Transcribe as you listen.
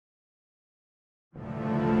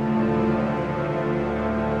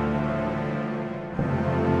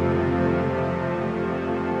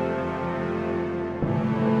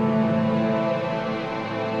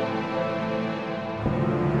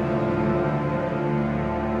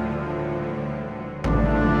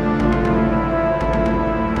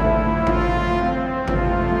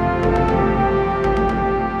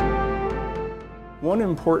One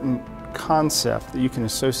important concept that you can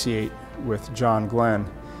associate with John Glenn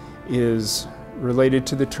is related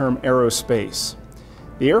to the term aerospace.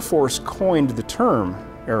 The Air Force coined the term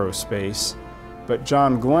aerospace, but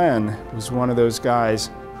John Glenn was one of those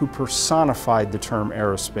guys who personified the term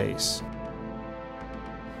aerospace.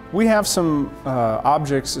 We have some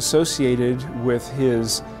objects associated with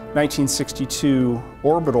his 1962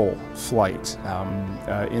 orbital flight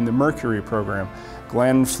in the Mercury program.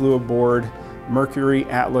 Glenn flew aboard Mercury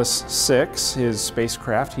Atlas 6, his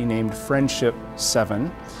spacecraft he named Friendship 7.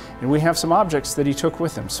 And we have some objects that he took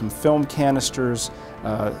with him, some film canisters,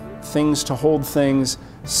 things to hold things,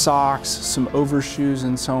 socks, some overshoes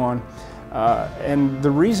and so on. And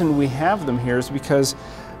the reason we have them here is because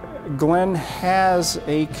Glenn has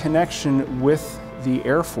a connection with the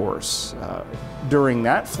Air Force. During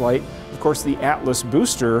that flight, of course, the Atlas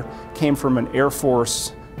booster came from an Air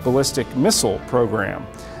Force ballistic missile program.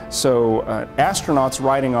 So astronauts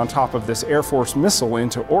riding on top of this Air Force missile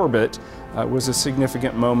into orbit was a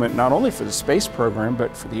significant moment not only for the space program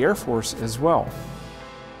but for the Air Force as well.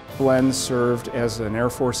 Glenn served as an Air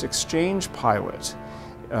Force exchange pilot,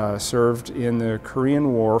 served in the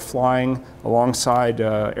Korean War flying alongside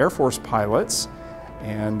Air Force pilots,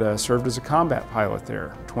 and served as a combat pilot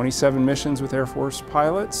there. 27 missions with Air Force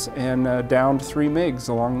pilots and downed 3 MiGs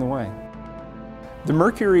along the way. The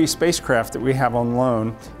Mercury spacecraft that we have on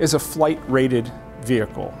loan is a flight-rated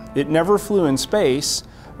vehicle. It never flew in space,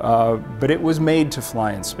 but it was made to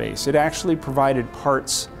fly in space. It actually provided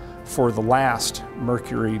parts for the last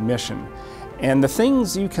Mercury mission. And the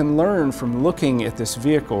things you can learn from looking at this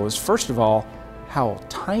vehicle is, first of all, how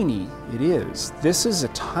tiny it is. This is a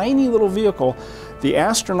tiny little vehicle. The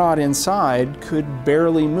astronaut inside could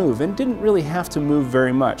barely move and didn't really have to move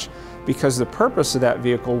very much, because the purpose of that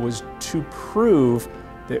vehicle was to prove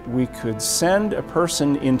that we could send a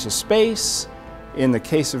person into space, in the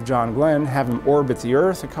case of John Glenn, have him orbit the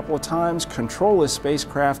Earth a couple of times, control his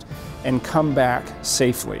spacecraft, and come back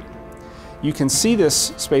safely. You can see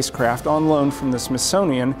this spacecraft on loan from the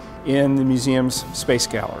Smithsonian in the museum's Space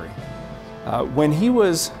Gallery. When he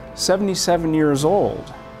was 77 years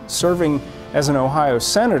old, serving as an Ohio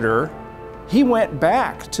senator, he went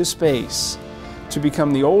back to space to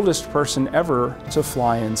become the oldest person ever to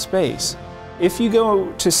fly in space. If you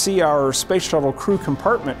go to see our Space Shuttle crew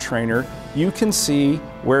compartment trainer, you can see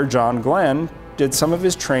where John Glenn did some of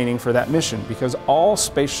his training for that mission, because all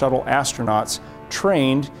Space Shuttle astronauts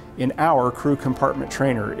trained in our crew compartment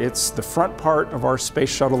trainer. It's the front part of our Space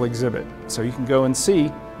Shuttle exhibit, so you can go and see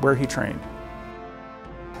where he trained.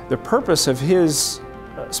 The purpose of his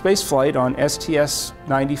space flight on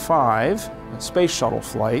STS-95, a Space Shuttle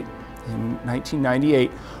flight, in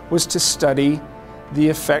 1998, was to study the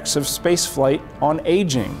effects of spaceflight on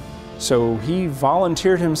aging. So he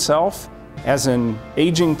volunteered himself as an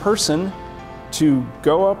aging person to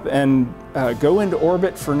go up and go into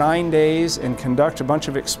orbit for 9 days and conduct a bunch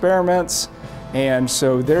of experiments. And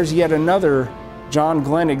so there's yet another John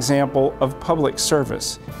Glenn example of public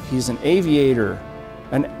service. He's an aviator,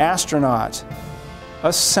 an astronaut,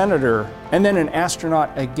 a senator, and then an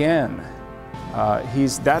astronaut again.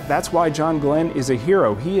 That's why John Glenn is a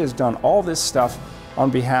hero. He has done all this stuff on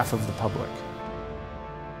behalf of the public.